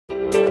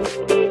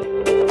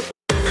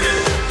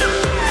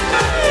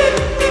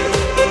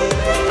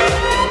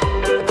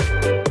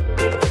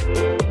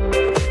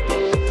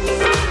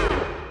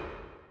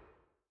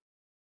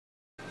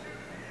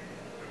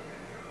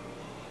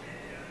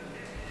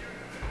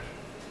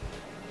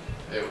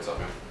Hey, what's up,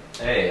 man?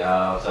 Hey,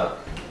 what's up?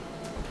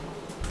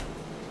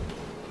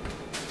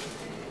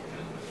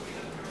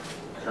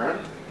 Curran?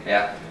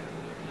 Yeah.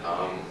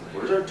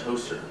 Where's our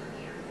toaster?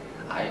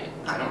 I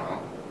don't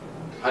know.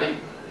 How do you...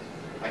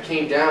 I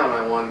came down,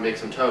 I wanted to make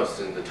some toast,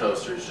 and the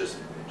toaster's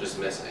just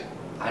missing.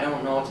 I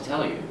don't know what to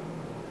tell you.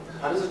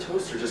 How does a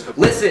toaster just go...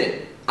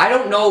 Listen! I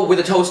don't know where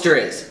the toaster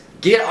is!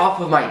 Get off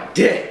of my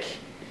dick!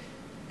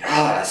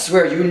 God, I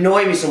swear, you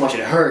annoy me so much it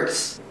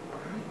hurts.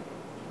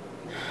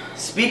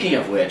 Speaking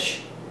of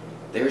which,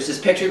 there's this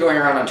picture going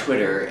around on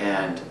Twitter,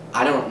 and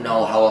I don't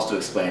know how else to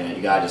explain it.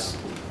 You gotta just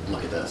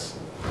look at this.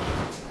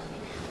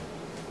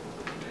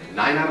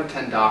 9 out of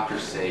 10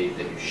 doctors say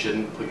that you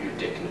shouldn't put your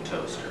dick in a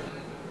toaster.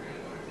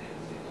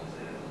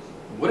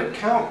 What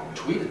account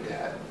tweeted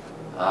that?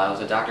 It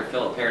was a Dr.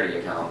 Phil parody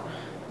account.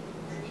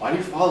 Why do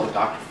you follow a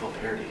Dr. Phil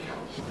parody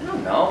account? I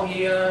don't know,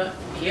 he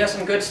has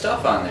some good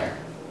stuff on there.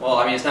 Well,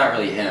 I mean, it's not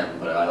really him,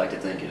 but I like to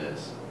think it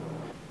is.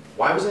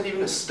 Why was that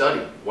even a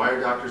study? Why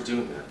are doctors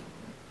doing that?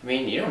 I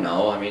mean, you don't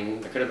know. I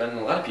mean, there could have been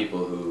a lot of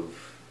people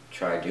who've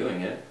tried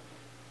doing it.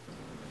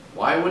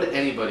 Why would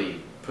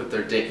anybody put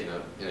their dick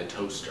in a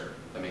toaster?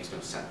 That makes no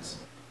sense.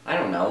 I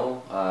don't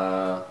know.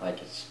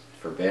 Like, it's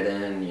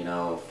forbidden, you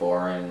know,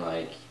 foreign,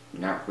 like,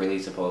 you're not really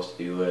supposed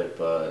to do it,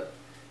 but,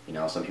 you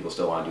know, some people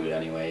still want to do it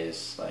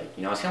anyways. Like,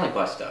 you know, it's kind of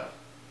like butt stuff.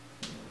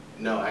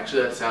 No,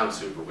 actually that sounds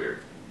super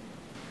weird.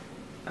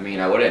 I mean,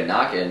 I wouldn't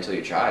knock it until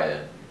you try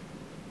it.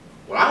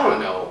 What I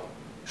want to know,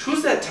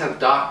 who's that 10th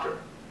doctor?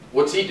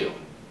 What's he doing?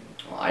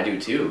 Well, I do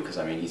too, because,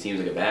 I mean, he seems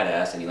like a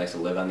badass and he likes to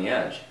live on the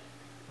edge.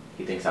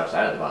 He thinks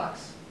outside of the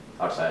box.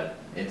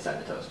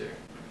 Inside the toaster.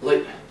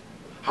 Like,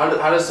 how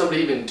does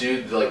somebody even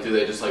do, like, do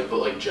they just, like, put,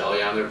 like,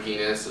 jelly on their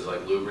penis as,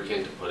 like,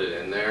 lubricant to put it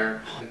in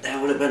there?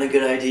 That would have been a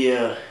good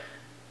idea.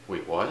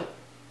 Wait, what?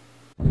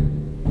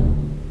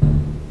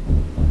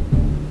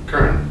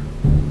 Curran,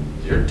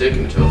 is your dick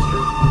in a toaster?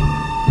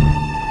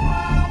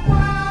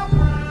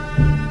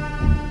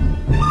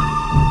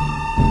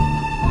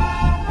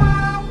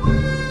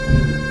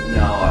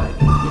 No,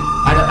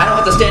 I don't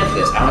have to stand for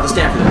this. I don't have to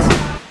stand for this.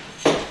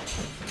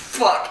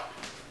 Fuck.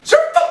 Is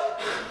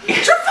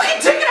your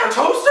fucking dick in a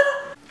toaster?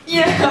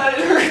 Yeah, it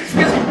hurts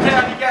really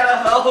bad. You gotta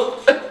help.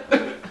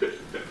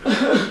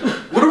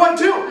 What do I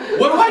do?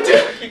 What do I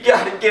do? You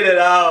gotta get it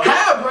out.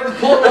 How? Do I just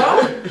pull it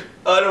out?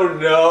 I don't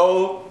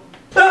know.